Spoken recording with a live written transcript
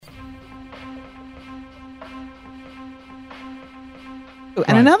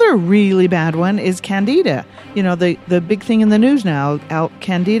And another really bad one is Candida. You know, the big thing in the news now,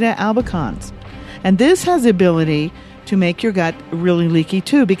 Candida albicans. And this has the ability to make your gut really leaky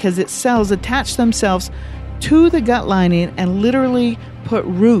too, because its cells attach themselves to the gut lining and literally put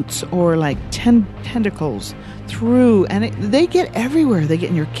roots or like tentacles through, and they get everywhere. They get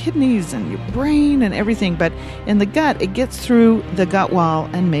in your kidneys and your brain and everything, but in the gut, it gets through the gut wall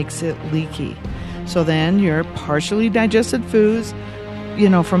and makes it leaky. So then your partially digested foods, you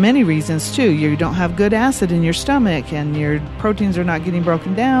know, for many reasons too, you don't have good acid in your stomach and your proteins are not getting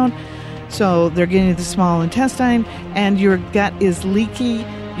broken down, so they're getting to the small intestine and your gut is leaky.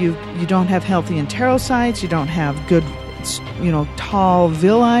 You don't have healthy enterocytes, you don't have good, you know, tall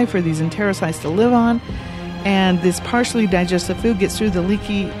villi for these enterocytes to live on. And this partially digested food gets through the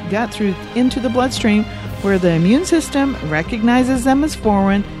leaky gut through into the bloodstream, where the immune system recognizes them as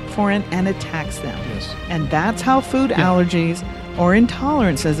foreign and attacks them. Yes. And that's how food allergies or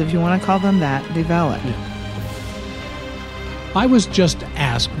intolerances, if you want to call them that, develop. Yeah. I was just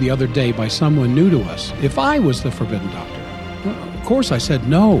asked the other day by someone new to us if I was the forbidden doctor. Well, of course I said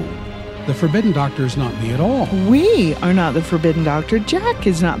no. The forbidden doctor is not me at all. We are not the forbidden doctor. Jack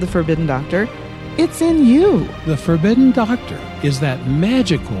is not the forbidden doctor. It's in you. The forbidden doctor is that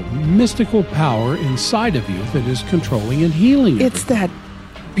magical, mystical power inside of you that is controlling and healing you. It's that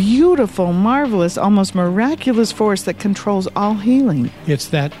beautiful, marvelous, almost miraculous force that controls all healing. It's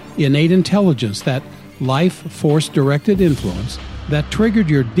that innate intelligence, that life force-directed influence that triggered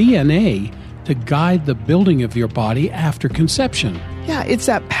your DNA to guide the building of your body after conception. Yeah, it's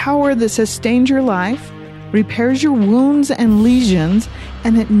that power that sustains your life, repairs your wounds and lesions,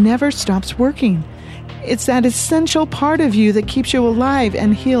 and it never stops working. It's that essential part of you that keeps you alive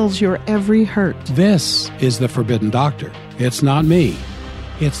and heals your every hurt. This is the forbidden doctor. It's not me.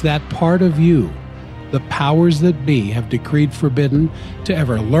 It's that part of you the powers that be have decreed forbidden to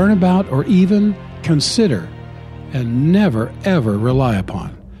ever learn about or even consider, and never, ever rely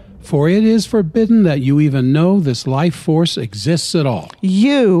upon. For it is forbidden that you even know this life force exists at all.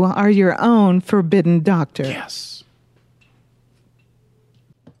 You are your own forbidden doctor. Yes.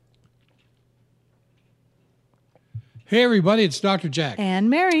 Hey, everybody, it's Dr. Jack. And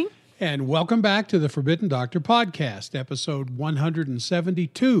Mary. And welcome back to the Forbidden Doctor Podcast, episode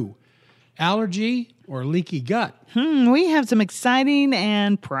 172, Allergy or Leaky Gut. We have some exciting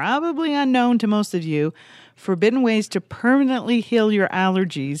and probably unknown to most of you forbidden ways to permanently heal your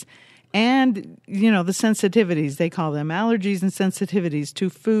allergies and, you know, the sensitivities, they call them, allergies and sensitivities to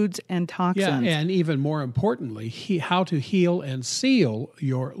foods and toxins. Yeah, and even more importantly, how to heal and seal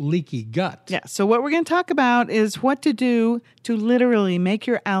your leaky gut. Yeah, so what we're going to talk about is what to do to literally make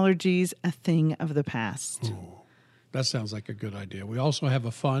your allergies a thing of the past. Ooh, that sounds like a good idea. We also have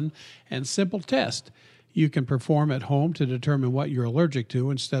a fun and simple test you can perform at home to determine what you're allergic to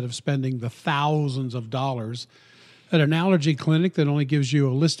instead of spending the thousands of dollars at an allergy clinic that only gives you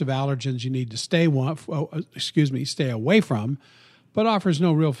a list of allergens you need to stay away from, but offers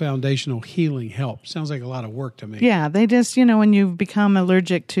no real foundational healing help. Sounds like a lot of work to me. Yeah, they just, you know, when you've become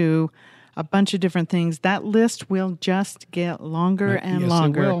allergic to a bunch of different things, that list will just get longer and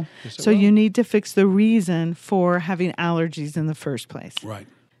longer. It will. Yes, it so will. you need to fix the reason for having allergies in the first place. Right.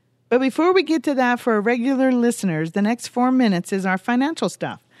 But before we get to that, for our regular listeners, the next 4 minutes is our financial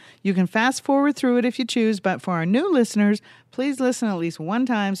stuff. You can fast forward through it if you choose, but for our new listeners, please listen at least one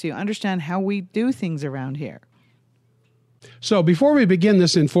time so you understand how we do things around here. So before we begin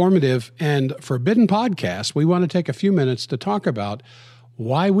this informative and forbidden podcast, we want to take a few minutes to talk about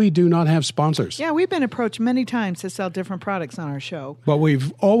why we do not have sponsors. Yeah, we've been approached many times to sell different products on our show. But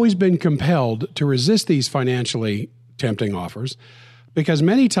we've always been compelled to resist these financially tempting offers because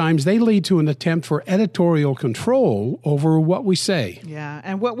many times they lead to an attempt for editorial control over what we say. Yeah,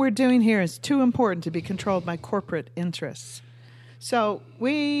 and what we're doing here is too important to be controlled by corporate interests. So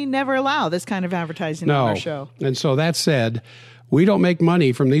we never allow this kind of advertising on our show. And so that said, we don't make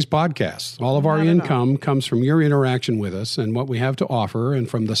money from these podcasts. All of our income comes from your interaction with us and what we have to offer, and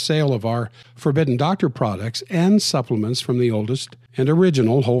from the sale of our Forbidden Doctor products and supplements from the oldest and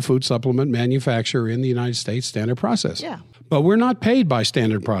original whole food supplement manufacturer in the United States, Standard Process. Yeah. But we're not paid by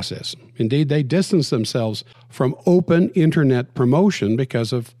Standard Process. Indeed, they distance themselves from open internet promotion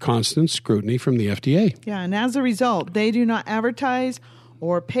because of constant scrutiny from the FDA. Yeah, and as a result, they do not advertise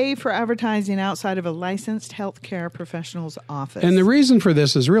or pay for advertising outside of a licensed healthcare professional's office. And the reason for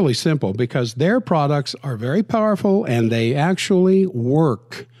this is really simple, because their products are very powerful and they actually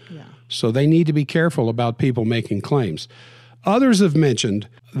work. Yeah. So they need to be careful about people making claims. Others have mentioned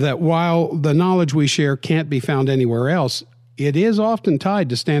that while the knowledge we share can't be found anywhere else, it is often tied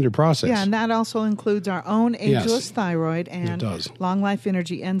to standard process. Yeah, and that also includes our own ageless thyroid and long life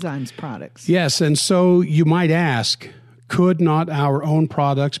energy enzymes products. Yes, and so you might ask, could not our own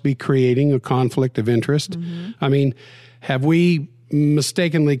products be creating a conflict of interest? I mean, have we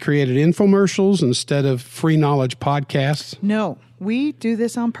mistakenly created infomercials instead of free knowledge podcasts? No, we do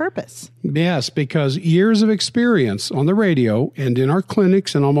this on purpose. Yes, because years of experience on the radio and in our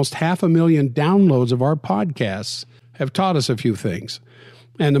clinics and almost 500,000 downloads of our podcasts have taught us a few things.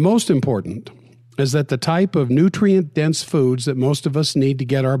 And the most important is that the type of nutrient-dense foods that most of us need to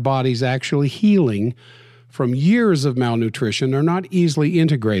get our bodies actually healing from years of malnutrition are not easily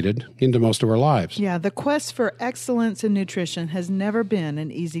integrated into most of our lives. Yeah, the quest for excellence in nutrition has never been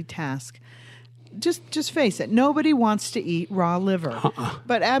an easy task. Just face it, nobody wants to eat raw liver.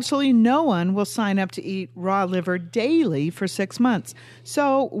 But absolutely no one will sign up to eat raw liver daily for 6 months.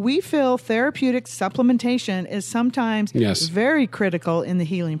 So we feel therapeutic supplementation is sometimes very critical in the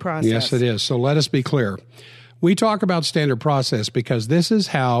healing process. Yes, it is. So let us be clear. We talk about standard process because this is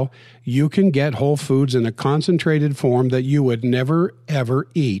how you can get whole foods in a concentrated form that you would never, ever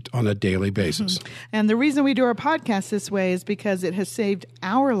eat on a daily basis. And the reason we do our podcast this way is because it has saved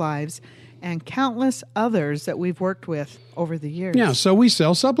our lives and countless others that we've worked with over the years. Yeah, so we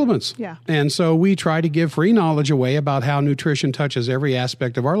sell supplements. Yeah. And so we try to give free knowledge away about how nutrition touches every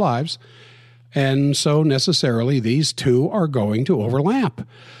aspect of our lives. And so necessarily these two are going to overlap.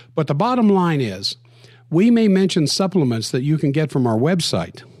 But the bottom line is, we may mention supplements that you can get from our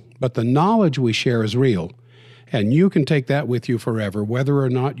website, but the knowledge we share is real, and you can take that with you forever, whether or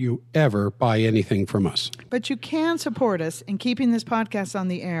not you ever buy anything from us. But you can support us in keeping this podcast on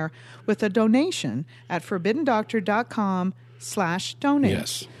the air with a donation at forbiddendoctor.com/donate.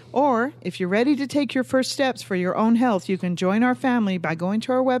 Yes. Or if you're ready to take your first steps for your own health, you can join our family by going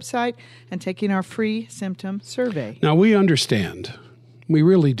to our website and taking our free symptom survey. Now, we understand, we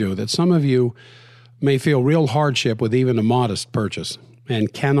really do, that some of you may feel real hardship with even a modest purchase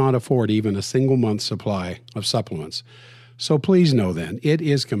and cannot afford even a single month's supply of supplements. So please know then, it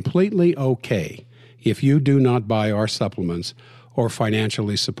is completely okay if you do not buy our supplements or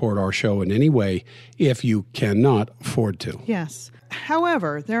financially support our show in any way if you cannot afford to. Yes.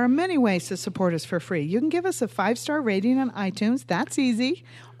 However, there are many ways to support us for free. You can give us a 5-star rating on iTunes. That's easy.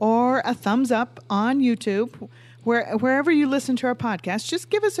 Or a thumbs up on YouTube. Wherever you listen to our podcast, just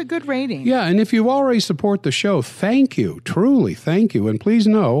give us a good rating. Yeah, and if you already support the show, thank you. Truly, thank you. And please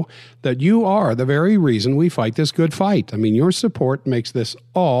know that you are the very reason we fight this good fight. I mean, your support makes this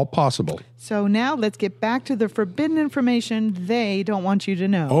all possible. So now let's get back to the forbidden information they don't want you to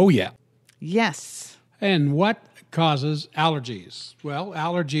know. Oh, yeah. Yes. And what causes allergies? Well,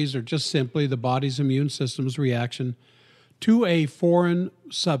 allergies are just simply the body's immune system's reaction to a foreign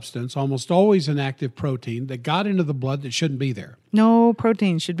substance, almost always an active protein, that got into the blood that shouldn't be there. No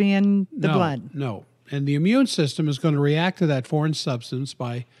protein should be in the blood. No. And the immune system is going to react to that foreign substance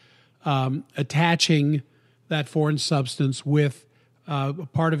by attaching that foreign substance with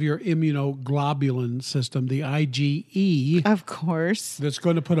part of your immunoglobulin system, the IgE. Of course. That's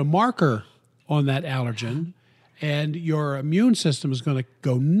going to put a marker on that allergen, and your immune system is going to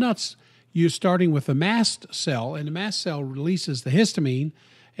go nuts. You're starting with a mast cell, and the mast cell releases the histamine,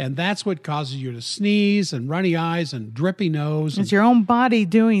 and that's what causes you to sneeze and runny eyes and drippy nose. It's your own body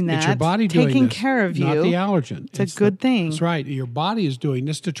doing that. It's your body doing taking this, care of you. Not the allergen. It's a good thing. That's right. Your body is doing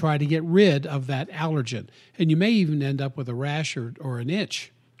this to try to get rid of that allergen. And you may even end up with a rash or an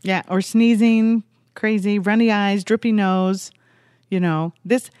itch. Yeah, or sneezing, crazy, runny eyes, drippy nose. The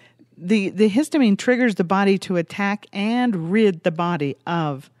histamine triggers the body to attack and rid the body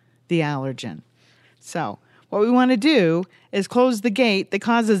of the allergen. So what we want to do is close the gate that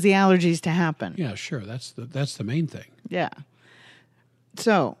causes the allergies to happen. Yeah, sure. That's the main thing. Yeah.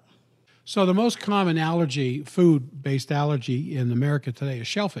 So the most common food-based allergy in America today is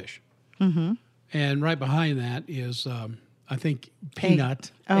shellfish. Mm-hmm. And right behind that is, I think,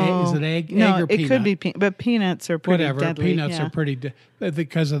 peanut. Oh. Is it egg? No, egg or peanut? It could be peanut, but peanuts are pretty deadly. Peanuts are pretty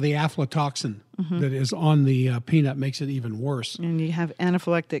because of the aflatoxin that is on the peanut makes it even worse. And you have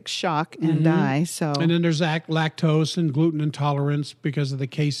anaphylactic shock and die. So, and then there's lactose and gluten intolerance because of the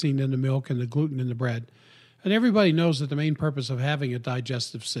casein in the milk and the gluten in the bread. And everybody knows that the main purpose of having a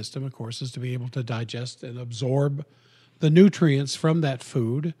digestive system, of course, is to be able to digest and absorb the nutrients from that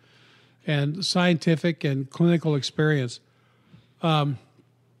food. And scientific and clinical experience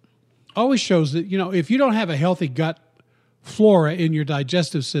always shows that, if you don't have a healthy gut flora in your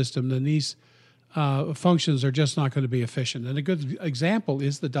digestive system, then these functions are just not going to be efficient. And a good example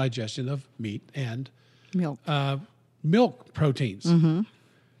is the digestion of meat and milk proteins.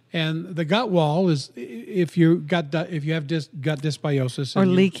 And the gut wall is if you have gut dysbiosis Or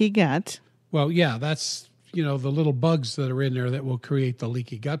leaky gut. well, yeah, that's the little bugs that are in there that will create the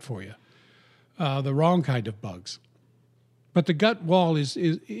leaky gut for you, the wrong kind of bugs. But the gut wall is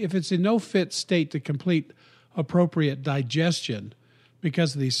if it's in no fit state to complete appropriate digestion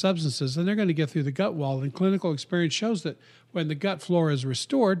because of these substances, then they're going to get through the gut wall. And clinical experience shows that when the gut flora is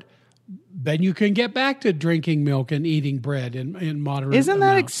restored, then you can get back to drinking milk and eating bread in moderate Isn't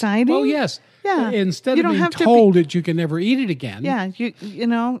that amounts. exciting? Oh, yes. Yeah. Instead You of don't being have to told that you can never eat it again. Yeah, you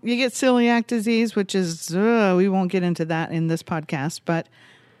get celiac disease, which is, we won't get into that in this podcast, but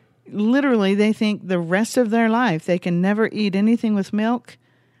literally they think the rest of their life they can never eat anything with milk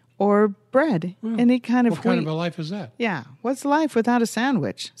or bread, any kind of What kind wheat. of a life is that? Yeah, what's life without a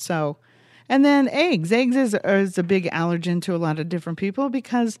sandwich? So, and then eggs. Eggs is a big allergen to a lot of different people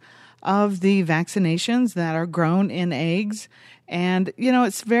because of the vaccinations that are grown in eggs. And,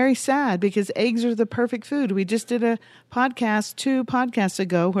 it's very sad because eggs are the perfect food. We just did a podcast 2 podcasts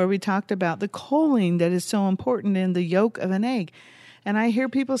ago where we talked about the choline that is so important in the yolk of an egg. And I hear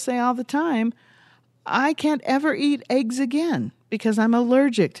people say all the time, I can't ever eat eggs again because I'm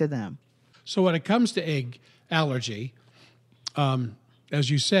allergic to them. So when it comes to egg allergy, as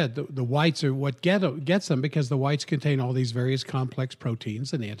you said, the whites are what gets them because the whites contain all these various complex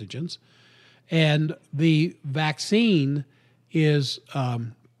proteins and antigens. And the vaccine is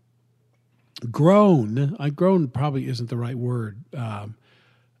grown probably isn't the right word.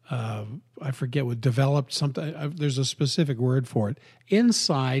 I forget what developed something. There's a specific word for it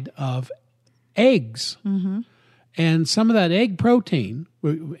inside of eggs. Mm-hmm. And some of that egg protein,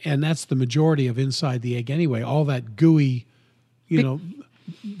 and that's the majority of inside the egg anyway, all that gooey, the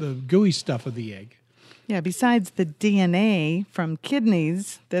gooey stuff of the egg. Yeah, besides the DNA from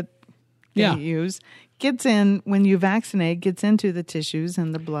kidneys that they use, gets in, when you vaccinate, gets into the tissues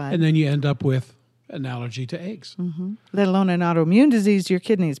and the blood. And then you end up with an allergy to eggs. Mm-hmm. Let alone an autoimmune disease to your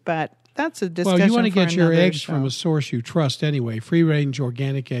kidneys. But that's a discussion. Well, you want to get your eggs show. from a source you trust anyway. Free-range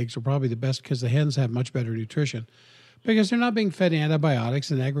organic eggs are probably the best because the hens have much better nutrition because they're not being fed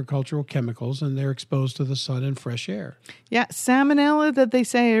antibiotics and agricultural chemicals, and they're exposed to the sun and fresh air. Yeah, salmonella that they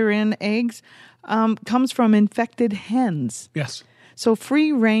say are in eggs comes from infected hens. Yes. So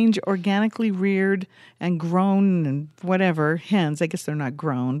free-range, organically reared and grown and whatever hens, I guess they're not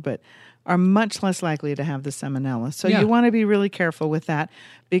grown, but are much less likely to have the salmonella. So you want to be really careful with that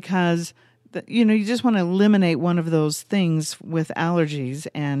because, you just want to eliminate one of those things with allergies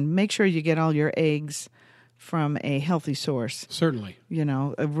and make sure you get all your eggs from a healthy source. Certainly.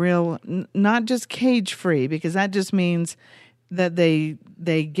 A real, not just cage-free, because that just means that they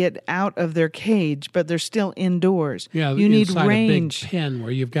get out of their cage, but they're still indoors. Yeah, you need inside range. a big pen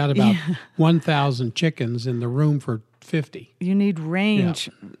where you've got about 1,000 chickens in the room for 50. You need range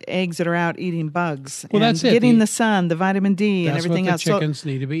eggs that are out eating bugs. Well, and that's it. Getting the sun, the vitamin D, and everything else. That's else. what the chickens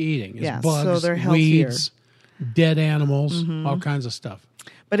need to be eating is bugs, so they're healthier. weeds, dead animals, all kinds of stuff.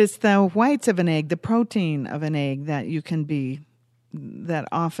 But it's the whites of an egg, the protein of an egg that that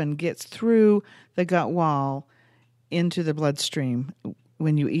often gets through the gut wall into the bloodstream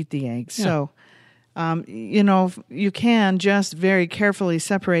when you eat the egg. Yeah. So, you can just very carefully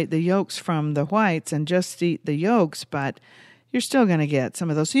separate the yolks from the whites and just eat the yolks, but you're still going to get some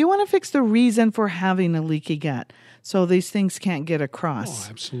of those. So you want to fix the reason for having a leaky gut so these things can't get across.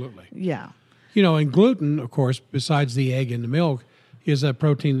 Oh, absolutely. Yeah. And gluten, of course, besides the egg and the milk, is a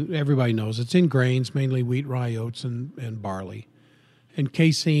protein that everybody knows. It's in grains, mainly wheat, rye, oats, and barley. And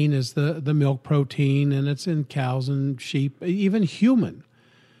casein is the milk protein, and it's in cows and sheep, even human.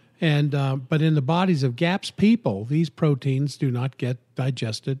 And but in the bodies of GAPS people, these proteins do not get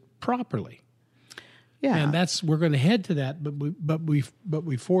digested properly. Yeah. And we're going to head to that, but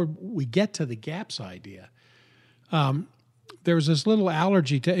before we get to the GAPS idea, there was this little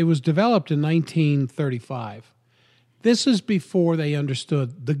allergy it was developed in 1935. This is before they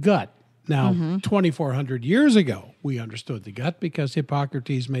understood the gut. Now, 2,400 years ago, we understood the gut because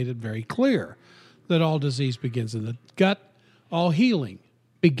Hippocrates made it very clear that all disease begins in the gut, all healing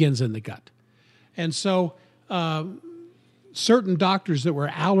begins in the gut. And so certain doctors that were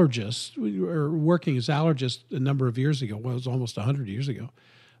allergists, or working as allergists a number of years ago, well, it was almost 100 years ago,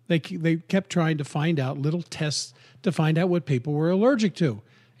 they kept trying to find out little tests to find out what people were allergic to.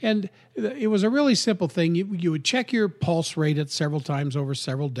 And it was a really simple thing. You would check your pulse rate at several times over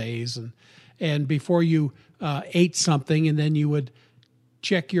several days, and before you ate something, and then you would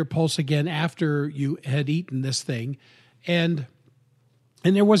check your pulse again after you had eaten this thing, and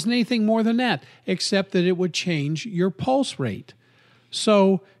there wasn't anything more than that, except that it would change your pulse rate.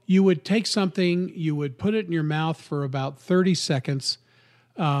 So you would take something, you would put it in your mouth for about 30 seconds,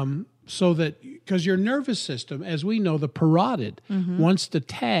 so that, because your nervous system, as we know, the parotid wants to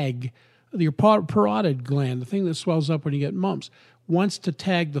tag your parotid gland, the thing that swells up when you get mumps, wants to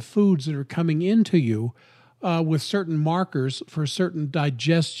tag the foods that are coming into you with certain markers for certain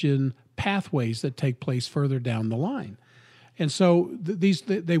digestion pathways that take place further down the line. And so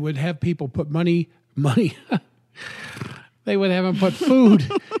they would have people put money. They would have them put food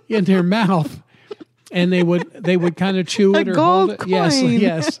in their mouth, and they would kind of chew it or hold it. Coin.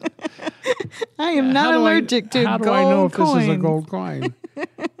 Yes. I am not allergic to gold coins. How do I know if this is a gold coin?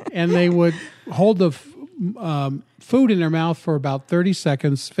 And they would hold the food in their mouth for about 30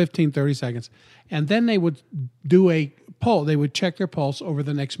 seconds, 30 seconds, and then they would do a pulse. They would check their pulse over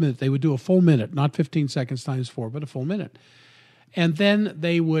the next minute. They would do a full minute, not 15 seconds times 4, but a full minute. And then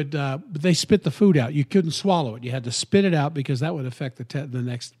they would they spit the food out. You couldn't swallow it. You had to spit it out because that would affect the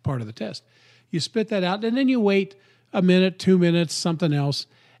next part of the test. You spit that out, and then you wait a minute, 2 minutes, something else,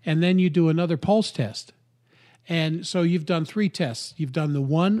 and then you do another pulse test. And so you've done 3 tests. You've done the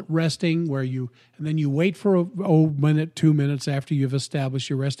one resting and then you wait for a minute, 2 minutes after you've established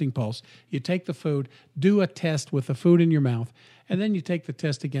your resting pulse. You take the food, do a test with the food in your mouth, and then you take the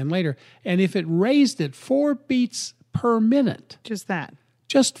test again later. And if it raised it 4 beats per minute.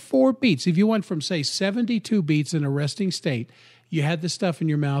 Just 4 beats. If you went from, say, 72 beats in a resting state, you had the stuff in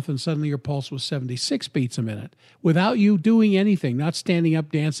your mouth and suddenly your pulse was 76 beats a minute without you doing anything, not standing up,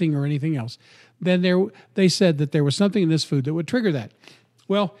 dancing, or anything else, then they said that there was something in this food that would trigger that.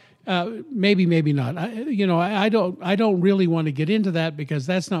 Well, maybe not. I don't really want to get into that because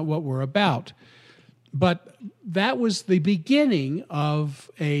that's not what we're about. But that was the beginning of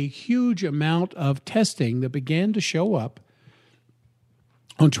a huge amount of testing that began to show up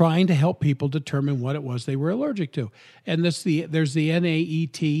on trying to help people determine what it was they were allergic to. And there's the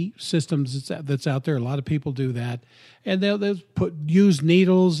NAET systems that's out there. A lot of people do that. And they'll use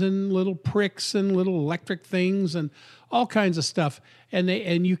needles and little pricks and little electric things and all kinds of stuff.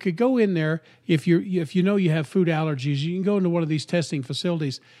 And you could go in there if you know you have food allergies. You can go into one of these testing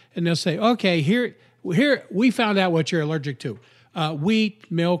facilities and they'll say, okay, here we found out what you're allergic to.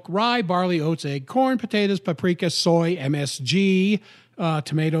 Wheat, milk, rye, barley, oats, egg, corn, potatoes, paprika, soy, MSG,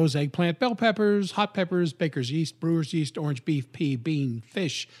 tomatoes, eggplant, bell peppers, hot peppers, baker's yeast, brewer's yeast, orange beef, pea, bean,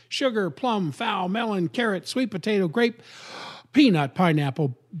 fish, sugar, plum, fowl, melon, carrot, sweet potato, grape, peanut,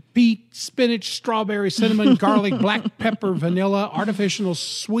 pineapple, beet, spinach, strawberry, cinnamon, garlic, black pepper, vanilla, artificial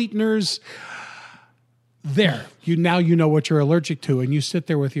sweeteners. There, you know what you're allergic to, and you sit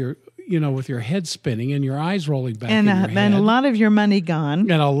there with your head spinning and your eyes rolling back in your head. And a lot of your money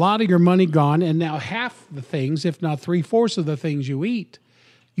gone. And a lot of your money gone. And now half the things, if not 3/4 of the things you eat,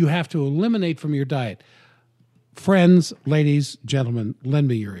 you have to eliminate from your diet. Friends, ladies, gentlemen, lend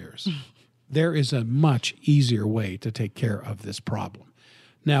me your ears. There is a much easier way to take care of this problem.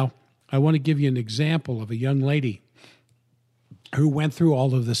 Now, I want to give you an example of a young lady who went through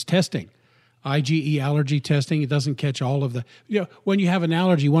all of this testing. IgE allergy testing, it doesn't catch all of the... when you have an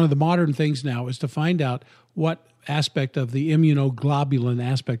allergy, one of the modern things now is to find out what aspect of the immunoglobulin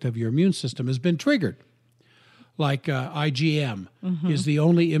aspect of your immune system has been triggered. Like IgM is the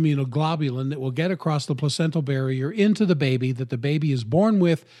only immunoglobulin that will get across the placental barrier into the baby that the baby is born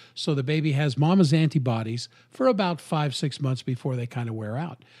with, so the baby has mama's antibodies for about 5-6 months before they kind of wear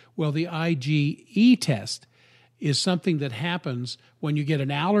out. Well, the IgE test is something that happens when you get an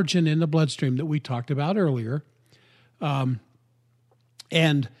allergen in the bloodstream that we talked about earlier. And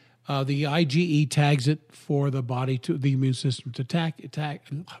the IgE tags it for the body, to the immune system to attack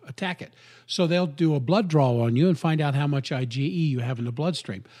it. So they'll do a blood draw on you and find out how much IgE you have in the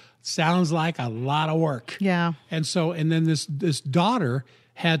bloodstream. Sounds like a lot of work. Yeah. And then this daughter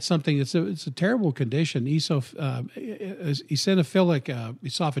had something, it's a terrible condition, eosinophilic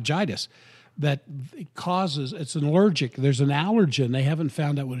esophagitis, that causes, it's an allergic, there's an allergen, they haven't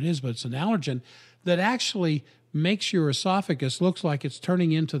found out what it is, but it's an allergen that actually makes your esophagus looks like it's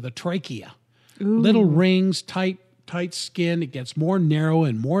turning into the trachea. Ooh. Little rings, tight skin, it gets more narrow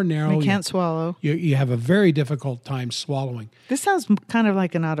and more narrow. You can't swallow. You have a very difficult time swallowing. This sounds kind of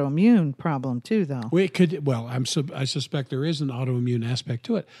like an autoimmune problem too, though. I suspect there is an autoimmune aspect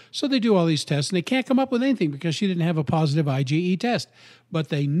to it. So they do all these tests, and they can't come up with anything because she didn't have a positive IgE test. But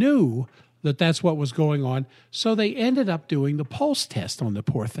they knew that that's what was going on. So they ended up doing the pulse test on the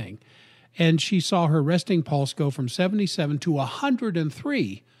poor thing. And she saw her resting pulse go from 77 to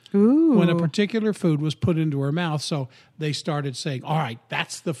 103 when a particular food was put into her mouth. So they started saying, all right,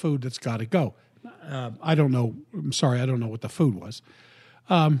 that's the food that's got to go. I don't know. I'm sorry, I don't know what the food was.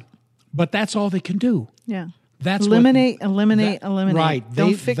 But that's all they can do. Yeah. That's eliminate. Right.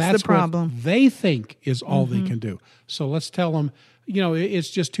 Don't fix the problem. What they think is all they can do. So let's tell them, it's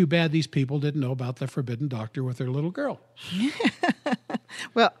just too bad these people didn't know about the forbidden doctor with their little girl.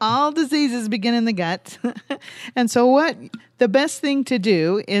 Well, all diseases begin in the gut. And so the best thing to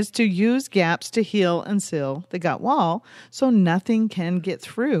do is to use gaps to heal and seal the gut wall so nothing can get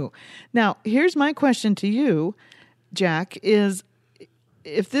through. Now, here's my question to you, Jack, is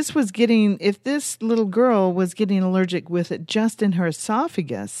if this little girl was getting allergic with it just in her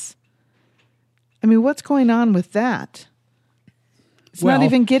esophagus, I mean, what's going on with that? It's not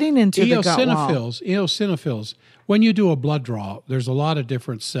even getting into the gut wall. Eosinophils. When you do a blood draw, there's a lot of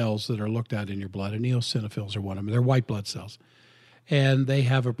different cells that are looked at in your blood, and eosinophils are one of them. They're white blood cells, and they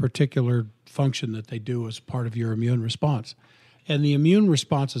have a particular function that they do as part of your immune response. And the immune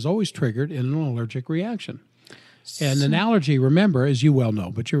response is always triggered in an allergic reaction. And an allergy, remember, as you well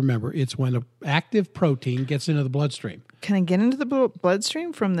know, but you remember, it's when an active protein gets into the bloodstream. Can I get into the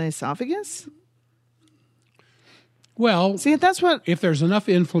bloodstream from the esophagus? Well, see, that's what. If there's enough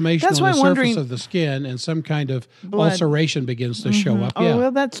inflammation on the surface of the skin and some kind of ulceration begins to show up, Oh,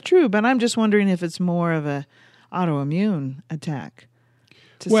 well, that's true. But I'm just wondering if it's more of a autoimmune attack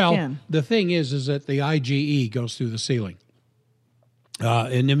to skin. The thing is that the IgE goes through the ceiling.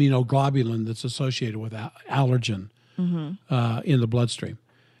 An immunoglobulin that's associated with allergen in the bloodstream.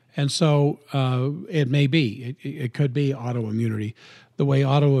 And so it may be. It could be autoimmunity. The way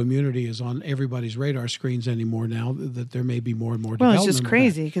autoimmunity is on everybody's radar screens anymore now, that there may be more and more development. Well, it's just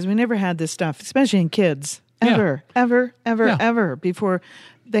crazy because we never had this stuff, especially in kids, ever, before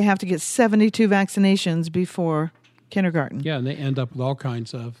they have to get 72 vaccinations before kindergarten. Yeah, and they end up with all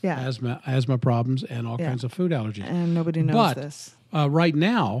kinds of asthma problems and all kinds of food allergies. And nobody knows this. Right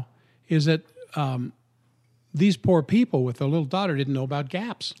now is that these poor people with their little daughter didn't know about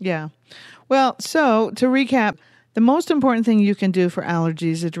gaps. Yeah. Well, so to recap, the most important thing you can do for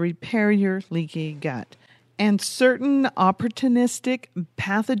allergies is to repair your leaky gut. And certain opportunistic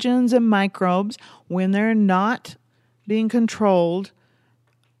pathogens and microbes, when they're not being controlled,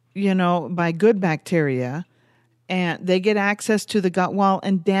 by good bacteria, and they get access to the gut wall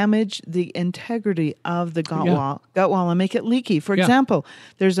and damage the integrity of the gut wall and make it leaky. For example,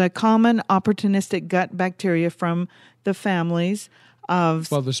 there's a common opportunistic gut bacteria from the families of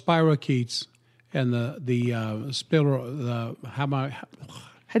the spirochetes and how do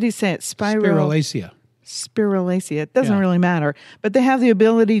you say it? Spirulacea. Spirulacea. It doesn't really matter, but they have the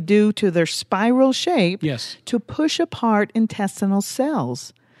ability, due to their spiral shape, to push apart intestinal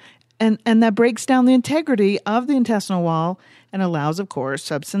cells. And that breaks down the integrity of the intestinal wall and allows, of course,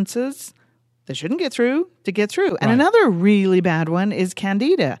 substances that shouldn't get through to get through. And another really bad one is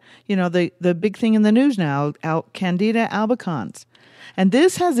Candida. The big thing in the news now, Candida albicans. And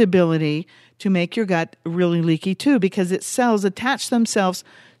this has the ability to make your gut really leaky too, because its cells attach themselves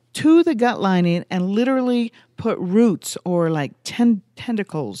to the gut lining and literally put roots or like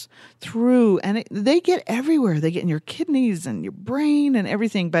tentacles through, and they get everywhere. They get in your kidneys and your brain and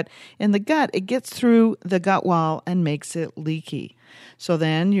everything, but in the gut, it gets through the gut wall and makes it leaky. So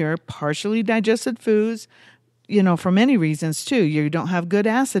then your partially digested foods, for many reasons too, you don't have good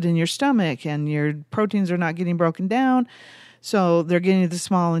acid in your stomach and your proteins are not getting broken down. So they're getting to the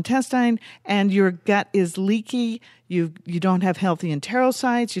small intestine, and your gut is leaky. You don't have healthy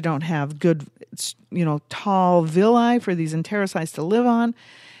enterocytes. You don't have good, tall villi for these enterocytes to live on.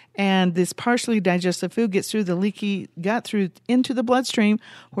 And this partially digested food gets through the leaky gut into the bloodstream,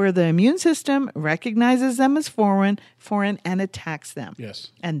 where the immune system recognizes them as foreign, and attacks them.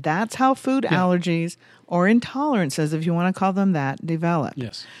 Yes. And that's how food allergies or intolerances, if you want to call them that, develop.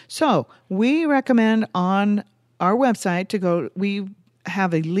 Yes. So we recommend on our website we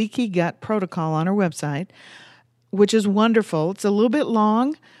have a leaky gut protocol on our website, which is wonderful. It's a little bit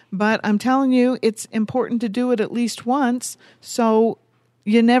long, but I'm telling you, it's important to do it at least once so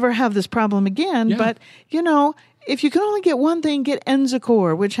you never have this problem again. Yeah. But, if you can only get one thing, get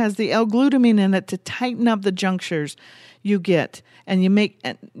Enzicor, which has the L-glutamine in it to tighten up the junctures you get. And you make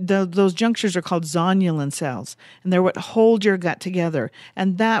those junctures are called zonulin cells, and they're what hold your gut together.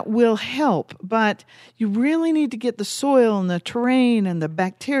 And that will help. But you really need to get the soil and the terrain and the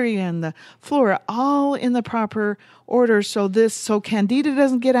bacteria and the flora all in the proper order so Candida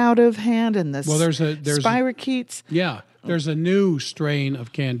doesn't get out of hand and the spirochetes. There's a new strain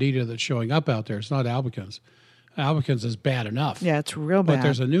of Candida that's showing up out there. It's not albicans. Albicans is bad enough. Yeah, it's real bad. But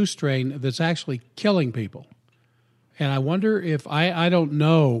there's a new strain that's actually killing people. And I wonder if, I don't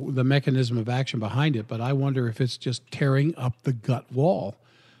know the mechanism of action behind it, but I wonder if it's just tearing up the gut wall.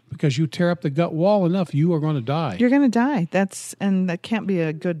 Because you tear up the gut wall enough, you are going to die. You're going to die. And that can't be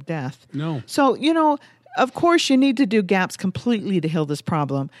a good death. No. So, of course, you need to do GAPS completely to heal this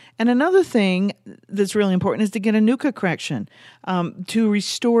problem. And another thing that's really important is to get a NUCA correction to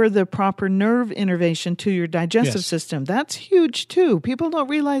restore the proper nerve innervation to your digestive system. That's huge, too. People don't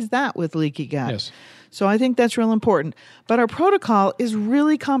realize that with leaky gut. Yes. So I think that's real important. But our protocol is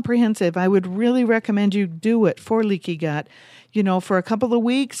really comprehensive. I would really recommend you do it for leaky gut. You know, for a couple of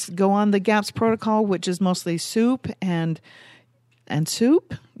weeks, go on the GAPS protocol, which is mostly soup and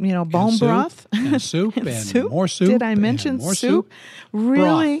soup, you know, bone broth. And soup and soup. more soup. Did I mention more soup?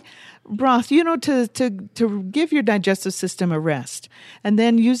 Really? Broth, you know, to give your digestive system a rest. And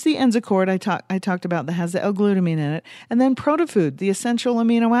then use the Enzacort I talked about that has the L-glutamine in it. And then Protofood, the essential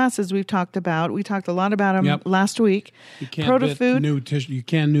amino acids we've talked about. We talked a lot about them last week. You can't Protofood. new tissue. You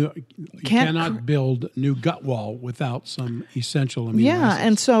cannot build new gut wall without some essential amino acids. Yeah,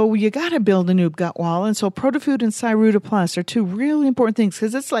 and so you got to build a new gut wall. And so Protofood and Cyruta Plus are two really important things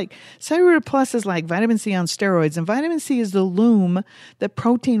because it's like Cyruta Plus is like vitamin C on steroids, and vitamin C is the loom that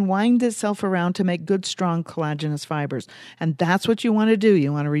protein winds itself around to make good, strong collagenous fibers. And that's what you want to do.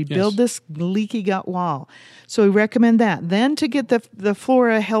 You want to rebuild this leaky gut wall. So we recommend that. Then to get the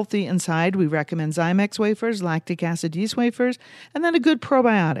flora healthy inside, we recommend Zymex wafers, lactic acid yeast wafers, and then a good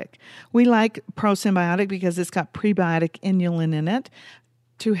probiotic. We like ProSymbiotic because it's got prebiotic inulin in it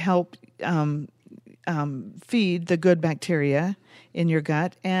to help feed the good bacteria in your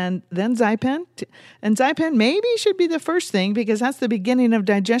gut. And then Zypen. And Zypen maybe should be the first thing because that's the beginning of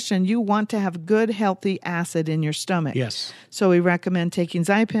digestion. You want to have good, healthy acid in your stomach. Yes. So we recommend taking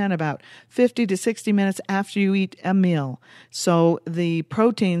Zypen about 50 to 60 minutes after you eat a meal. So the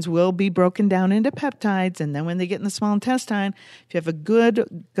proteins will be broken down into peptides, and then when they get in the small intestine, if you have a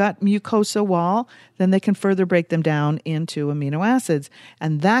good gut mucosa wall, then they can further break them down into amino acids.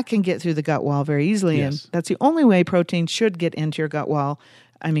 And that can get through the gut wall very easily. Yes. And that's the only way protein should get into your gut wall.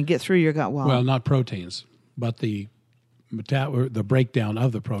 Get through your gut wall. Well, not proteins, but the breakdown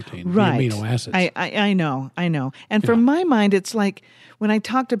of the protein, right. the amino acids. I know. And from my mind, it's like when I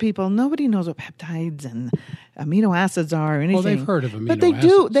talk to people, nobody knows what peptides and amino acids are or anything. Well, they've heard of amino but they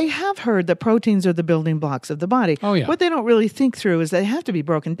acids. do. They have heard that proteins are the building blocks of the body. Oh, yeah. What they don't really think through is they have to be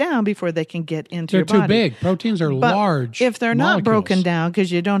broken down before they can get into your They're body. too big. Proteins are But large if they're not molecules. broken down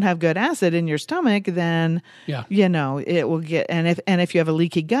because you don't have good acid in your stomach, then it will get. And if you have a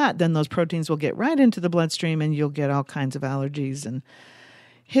leaky gut, then those proteins will get right into the bloodstream, and you'll get all kinds of allergies and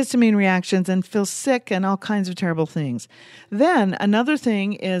histamine reactions and feel sick and all kinds of terrible things. Then another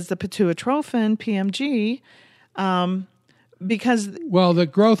thing is the pituitrophin, PMG, because the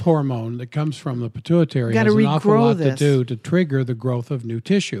growth hormone that comes from the pituitary has an awful lot to do to trigger the growth of new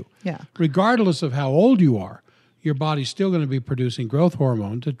tissue. Yeah. Regardless of how old you are, your body's still going to be producing growth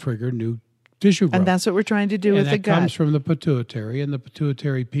hormone to trigger new tissue growth. And that's what we're trying to do with the gut. And that comes from the pituitary, and the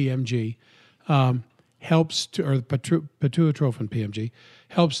pituitary PMG helps to, or pituitrophin PMG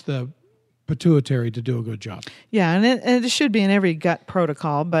helps the pituitary to do a good job. Yeah, and it should be in every gut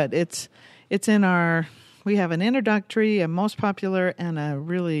protocol, but it's in our. We have an introductory, a most popular, and a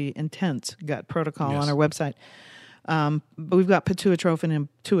really intense gut protocol on our website. But we've got pituitrophin in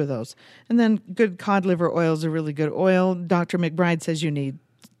 2 of those. And then good cod liver oil is a really good oil. Dr. McBride says you need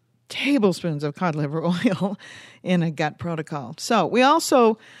tablespoons of cod liver oil in a gut protocol. So we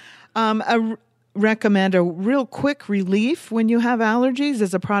also recommend a real quick relief when you have allergies.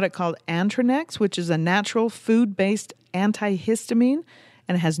 There's a product called Antranex, which is a natural food-based antihistamine,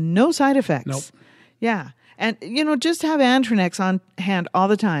 and it has no side effects. Nope. Yeah. And, just have Antranex on hand all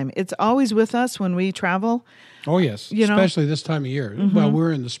the time. It's always with us when we travel. Oh, yes. Especially this time of year. Mm-hmm. Well,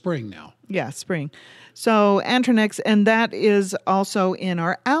 we're in the spring now. Yeah, spring. So Antranex, and that is also in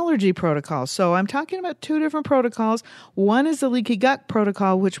our allergy protocol. So I'm talking about 2 different protocols. One is the leaky gut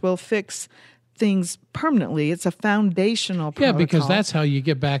protocol, which will fix things permanently. It's a foundational protocol. Yeah, because that's how you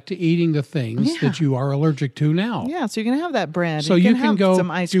get back to eating the things that you are allergic to now. Yeah, so you can have that bread. So you can have go some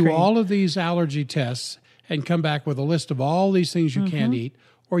ice do cream. all of these allergy tests and come back with a list of all these things you can't eat,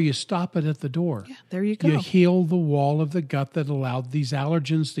 or you stop it at the door. Yeah, there you go. You heal the wall of the gut that allowed these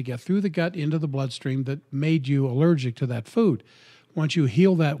allergens to get through the gut into the bloodstream that made you allergic to that food. Once you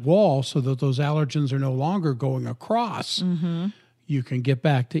heal that wall so that those allergens are no longer going across, you can get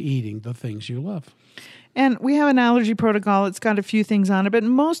back to eating the things you love. And we have an allergy protocol. It's got a few things on it, but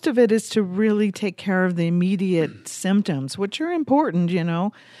most of it is to really take care of the immediate symptoms, which are important,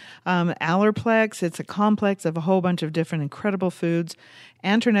 Allerplex, it's a complex of a whole bunch of different incredible foods.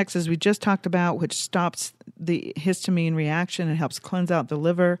 Antranex, as we just talked about, which stops the histamine reaction. It helps cleanse out the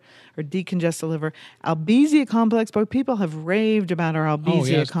liver or decongest the liver. Albizia complex, but people have raved about our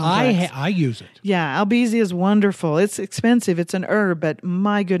Albizia complex. I use it. Yeah, Albizia is wonderful. It's expensive. It's an herb, but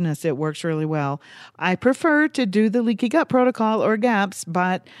my goodness, it works really well. I prefer to do the leaky gut protocol or GAPS,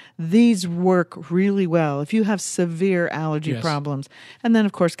 but these work really well if you have severe allergy problems. And then,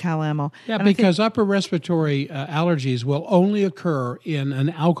 of course, Calamo. Yeah, because upper respiratory allergies will only occur in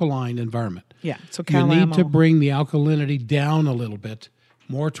an alkaline environment. Yeah, so Calamo. You need to bring the alkalinity down a little bit,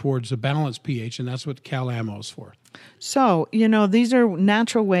 more towards a balanced pH, and that's what Calamo is for. So, these are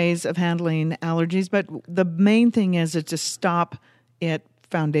natural ways of handling allergies, but the main thing is to stop it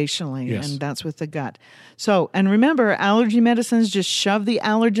foundationally, and that's with the gut. So, and remember, allergy medicines just shove the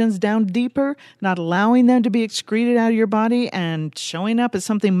allergens down deeper, not allowing them to be excreted out of your body and showing up as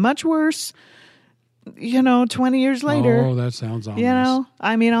something much worse, 20 years later. Oh, that sounds ominous.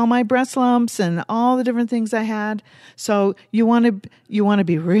 All my breast lumps and all the different things I had. So you want to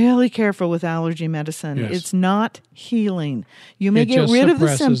be really careful with allergy medicine. Yes. It's not healing. You may get rid of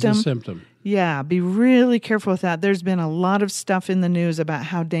the symptom. Yeah, be really careful with that. There's been a lot of stuff in the news about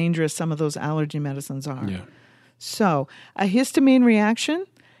how dangerous some of those allergy medicines are. Yeah. So, a histamine reaction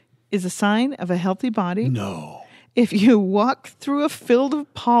is a sign of a healthy body. No. If you walk through a field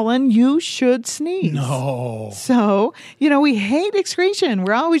of pollen, you should sneeze. No. So, we hate excretion.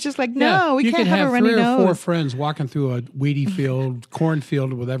 We're always just like, no, we can't have a runny nose. You can have 3 or 4 friends walking through a weedy field,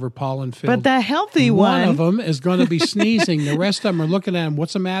 cornfield, whatever, pollen field. But the healthy one of them is going to be sneezing. The rest of them are looking at him.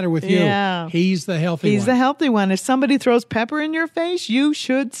 What's the matter with you? Yeah. He's the healthy one. He's the healthy one. If somebody throws pepper in your face, you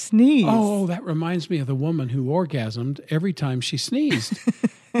should sneeze. Oh, that reminds me of the woman who orgasmed every time she sneezed.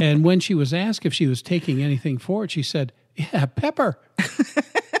 And when she was asked if she was taking anything for it, she said, yeah, pepper.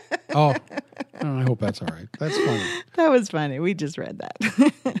 I hope that's all right. That's funny. That was funny. We just read that.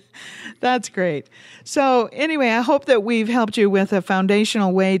 That's great. So anyway, I hope that we've helped you with a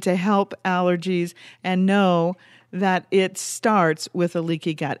foundational way to help allergies and know that it starts with a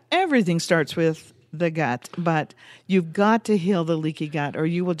leaky gut. Everything starts with the gut, but you've got to heal the leaky gut or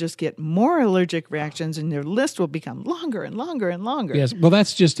you will just get more allergic reactions and your list will become longer and longer and longer. Yes, well,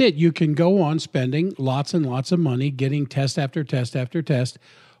 that's just it. You can go on spending lots and lots of money, getting test after test after test,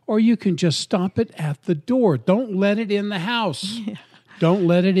 or you can just stop it at the door. Don't let it in the house. Yeah. Don't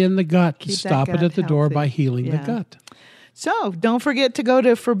let it in the gut. Keep Stop it at the door by healing the gut. So don't forget to go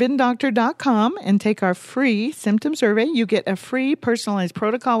to ForbiddenDoctor.com and take our free symptom survey. You get a free personalized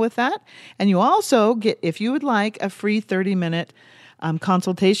protocol with that. And you also get, if you would like, a free 30-minute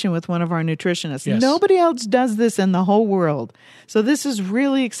consultation with one of our nutritionists. Yes. Nobody else does this in the whole world. So this is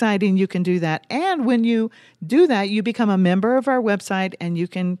really exciting. You can do that. And when you do that, you become a member of our website and you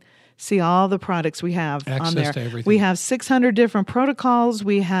can see all the products we have on there. Access to everything. We have 600 different protocols.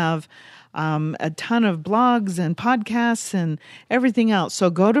 We have a ton of blogs and podcasts and everything else. So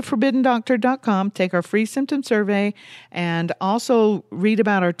go to ForbiddenDoctor.com, take our free symptom survey, and also read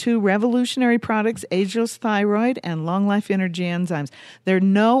about our 2 revolutionary products, Ageless Thyroid and Long Life Energy Enzymes. There are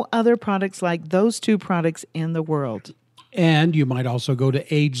no other products like those 2 products in the world. And you might also go to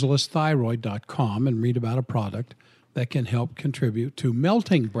agelessthyroid.com and read about a product that can help contribute to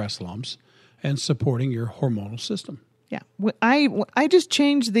melting breast lumps and supporting your hormonal system. Yeah, I just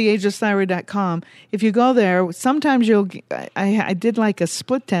changed the agelessthyroid.com. If you go there, sometimes I did like a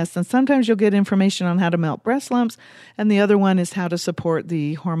split test, and sometimes you'll get information on how to melt breast lumps, and the other one is how to support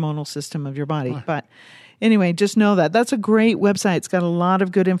the hormonal system of your body. Right. But anyway, just know that. That's a great website. It's got a lot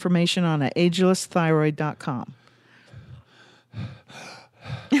of good information on it, agelessthyroid.com.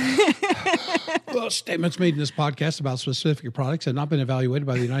 Well, statements made in this podcast about specific products have not been evaluated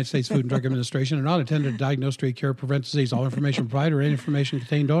by the United States Food and Drug Administration and are not intended to diagnose, treat, cure, prevent disease. All information provided or any information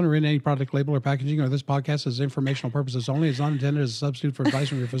contained on or in any product label or packaging or this podcast is informational purposes only. It's not intended as a substitute for advice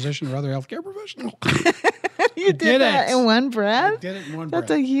from your physician or other healthcare professional. You did that in one breath? I did it in one breath.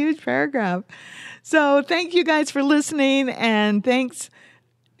 That's a huge paragraph. So thank you guys for listening, and thanks.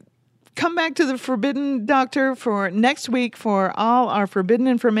 Come back to the Forbidden Doctor for next week for all our forbidden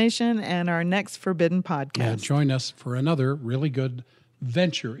information and our next forbidden podcast. Yeah, join us for another really good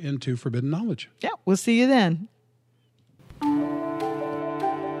venture into forbidden knowledge. Yeah, we'll see you then.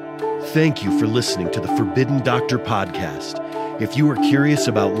 Thank you for listening to the Forbidden Doctor podcast. If you are curious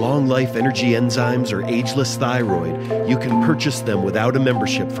about long life energy enzymes or ageless thyroid, you can purchase them without a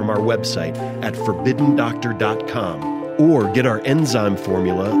membership from our website at ForbiddenDoctor.com. Or get our enzyme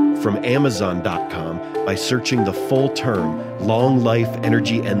formula from Amazon.com by searching the full term, Long Life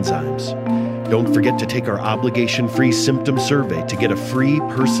Energy Enzymes. Don't forget to take our obligation-free symptom survey to get a free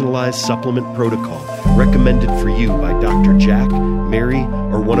personalized supplement protocol recommended for you by Dr. Jack, Mary,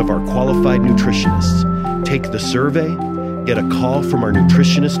 or one of our qualified nutritionists. Take the survey, get a call from our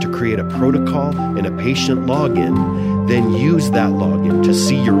nutritionist to create a protocol and a patient login, then use that login to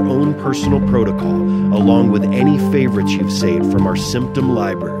see your own personal protocol along with any favorites you've saved from our symptom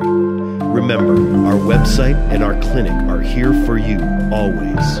library. Remember, our website and our clinic are here for you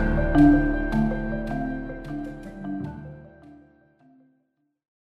always.